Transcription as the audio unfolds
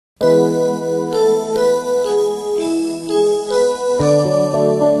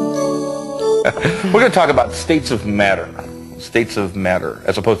We're going to talk about states of matter. States of matter,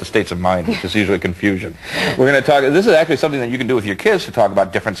 as opposed to states of mind, which is usually confusion. We're going to talk, this is actually something that you can do with your kids to talk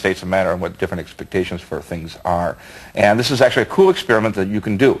about different states of matter and what different expectations for things are. And this is actually a cool experiment that you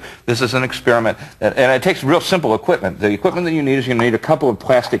can do. This is an experiment, and it takes real simple equipment. The equipment that you need is you need a couple of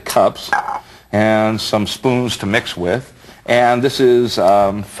plastic cups and some spoons to mix with. And this is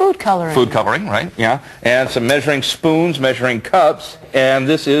food coloring. Food coloring, right? Yeah. And some measuring spoons, measuring cups, and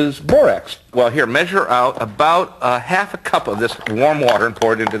this is borax. Well, here, measure out about half a cup of this warm water and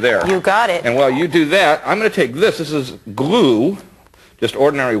pour it into there. You got it. And while you do that, I'm going to take this. This is glue, just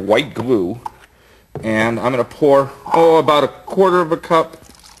ordinary white glue, and I'm going to pour about a quarter of a cup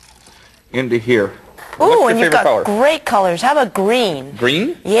into here. Ooh, and you've got great colors. How about green?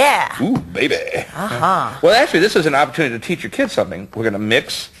 Green? Yeah. Ooh, baby. Uh-huh. Well, actually, this is an opportunity to teach your kids something. We're going to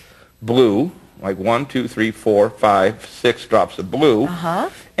mix blue, like 1, 2, 3, 4, 5, 6 drops of blue,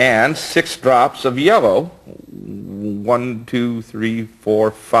 and 6 drops of yellow. 1, 2, 3,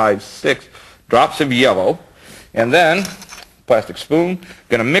 4, 5, 6 drops of yellow. And then, plastic spoon,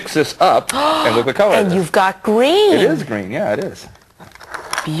 going to mix this up, and look what color it is. And you've got green. It is green, yeah, it is.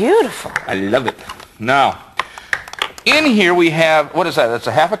 Beautiful. I love it. Now, in here we have, what is that? That's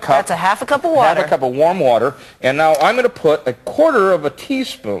a half a cup. That's a half a cup of water. Half a cup of warm water. And now I'm going to put a quarter of a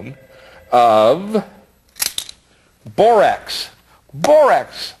teaspoon of borax.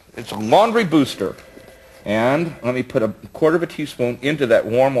 Borax. It's a laundry booster. And let me put a quarter of a teaspoon into that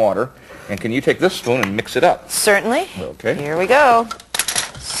warm water. And can you take this spoon and mix it up? Certainly. Okay. Here we go.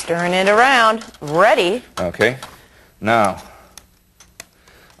 Stirring it around. Ready. Okay. Now,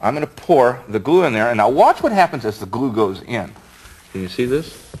 I'm going to pour the glue in there, and now watch what happens as the glue goes in. Can you see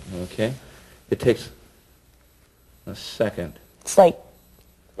this? Okay. It takes a second. It's like,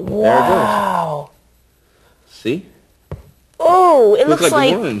 wow. There it goes. See? Oh, it looks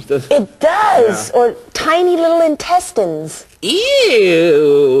like worms, doesn't it? It does. Yeah. Or tiny little intestines.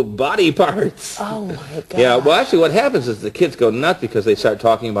 Ew, body parts. Oh, my God. Yeah, well, actually what happens is the kids go nuts because they start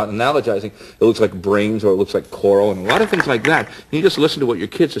talking about analogizing. It looks like brains or it looks like coral and a lot of things like that. And you just listen to what your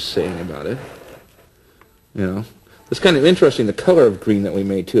kids are saying about it. You know, it's kind of interesting, the color of green that we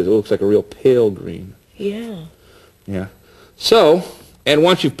made, too. It looks like a real pale green. Yeah. Yeah. So, and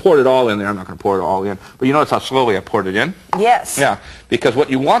once you've poured it all in there, I'm not going to pour it all in, but you notice how slowly I poured it in? Yes. Yeah, because what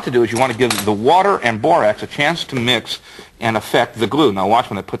you want to do is you want to give the water and borax a chance to mix and affect the glue. Now watch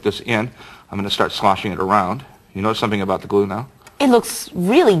when I put this in, I'm going to start sloshing it around. You notice something about the glue now? It looks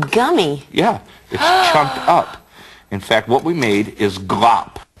really gummy. Yeah, it's chunked up. In fact, what we made is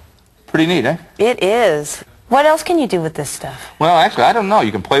glop. Pretty neat, eh? It is. What else can you do with this stuff? Well, actually, I don't know.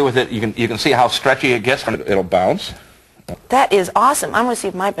 You can play with it. You can see how stretchy it gets. It'll bounce. That is awesome. I'm going to see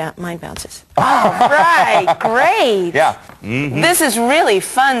if mine bounces. All right, great. Yeah. This is really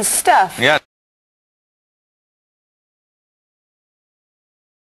fun stuff. Yeah.